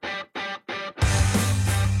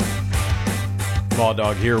Law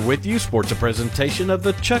Dog here with you. Sports a presentation of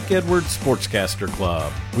the Chuck Edwards Sportscaster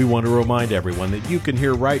Club. We want to remind everyone that you can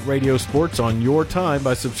hear Right Radio Sports on your time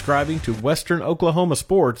by subscribing to Western Oklahoma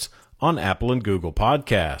Sports on Apple and Google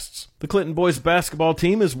Podcasts. The Clinton boys basketball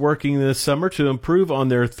team is working this summer to improve on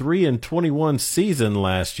their 3-21 season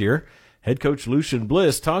last year. Head coach Lucian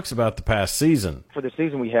Bliss talks about the past season. For the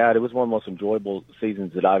season we had, it was one of the most enjoyable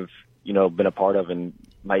seasons that I've, been a part of in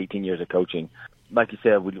my 18 years of coaching. Like you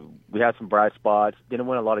said, we had some bright spots, didn't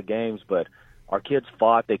win a lot of games, but our kids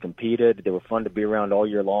fought, they competed, they were fun to be around all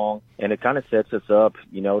year long, and it kind of sets us up,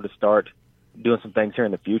 to start doing some things here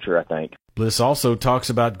in the future, I think. Bliss also talks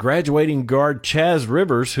about graduating guard Chaz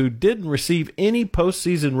Rivers, who didn't receive any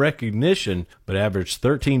postseason recognition, but averaged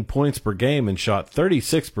 13 points per game and shot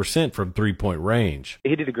 36% from three-point range.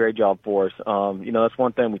 He did a great job for us. That's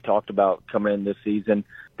one thing we talked about coming in this season.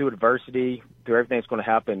 Through adversity, through everything that's going to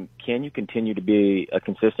happen, can you continue to be a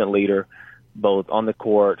consistent leader, both on the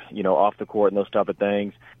court, off the court and those type of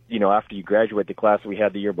things? After you graduate the class that we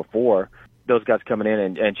had the year before, those guys coming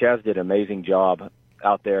in, and Chaz did an amazing job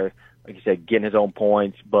out there, like you said, getting his own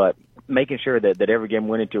points, but making sure that every game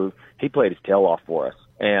went into, he played his tail off for us.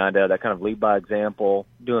 And that kind of lead by example,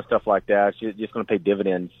 doing stuff like that, it's just going to pay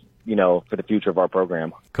dividends, for the future of our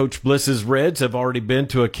program. Coach Bliss's Reds have already been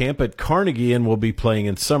to a camp at Carnegie and will be playing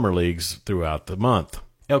in summer leagues throughout the month.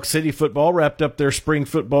 Elk City football wrapped up their spring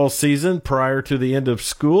football season prior to the end of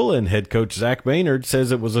school, and head coach Zach Maynard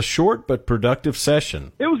says it was a short but productive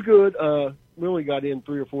session. It was good. We only got in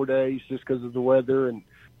 3 or 4 days just because of the weather, and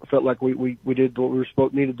I felt like we did what we were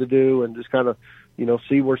needed to do, and just kind of,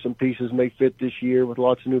 see where some pieces may fit this year with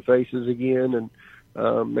lots of new faces again, and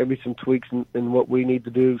maybe some tweaks in what we need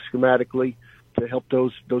to do schematically to help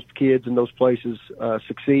those kids and those places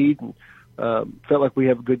succeed. And, felt like we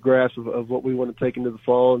have a good grasp of what we want to take into the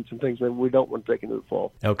fall and some things maybe we don't want to take into the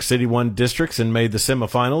fall. Elk City won districts and made the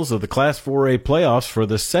semifinals of the Class 4A playoffs for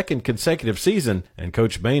the second consecutive season, and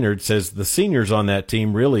Coach Maynard says the seniors on that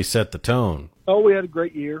team really set the tone. Oh, we had a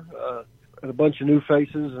great year. Had a bunch of new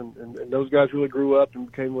faces, and those guys really grew up and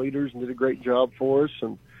became leaders and did a great job for us.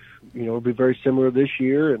 And, it'll be very similar this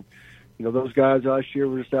year. And, those guys last year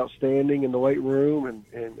were just outstanding in the weight room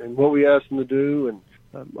and what we asked them to do. And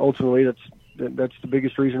ultimately, that's the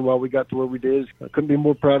biggest reason why we got to where we did. I couldn't be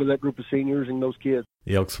more proud of that group of seniors and those kids.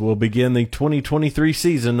 The Elks will begin the 2023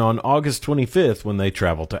 season on August 25th when they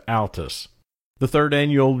travel to Altus. The third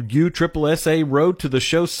annual USSSA Road to the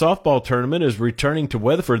Show softball tournament is returning to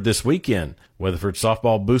Weatherford this weekend. Weatherford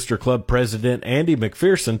Softball Booster Club President Andy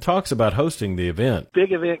McPherson talks about hosting the event.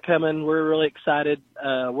 Big event coming. We're really excited.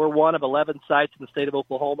 We're one of 11 sites in the state of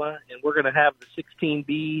Oklahoma, and we're going to have the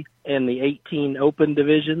 16B and the 18 open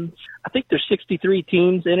divisions. I think there's 63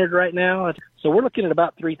 teams entered right now. So we're looking at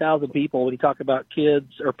about 3,000 people when you talk about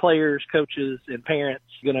kids or players, coaches, and parents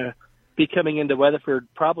going to be coming into Weatherford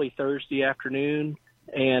probably Thursday afternoon,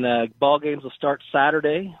 and ball games will start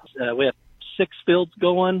Saturday. We have 6 fields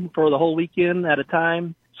going for the whole weekend at a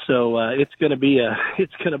time, so it's going to be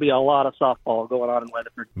a lot of softball going on in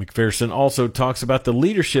Weatherford. McPherson also talks about the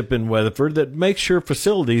leadership in Weatherford that makes sure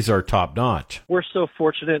facilities are top notch. We're so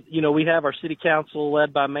fortunate. We have our city council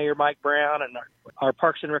led by Mayor Mike Brown and our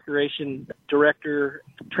Parks and Recreation Director,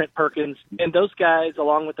 Trent Perkins. And those guys,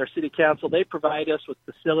 along with our city council, they provide us with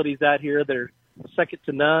facilities out here that are second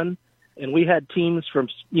to none. And we had teams from,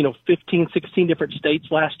 15, 16 different states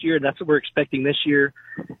last year, and that's what we're expecting this year.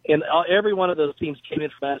 And every one of those teams came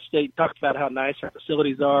in from out of state, talked about how nice our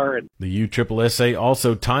facilities are. And the USSSA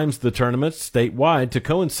also times the tournaments statewide to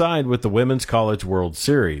coincide with the Women's College World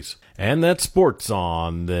Series. And that's sports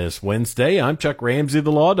on this Wednesday. I'm Chuck Ramsey,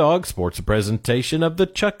 the Law Dog. Sports a presentation of the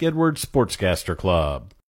Chuck Edwards Sportscaster Club.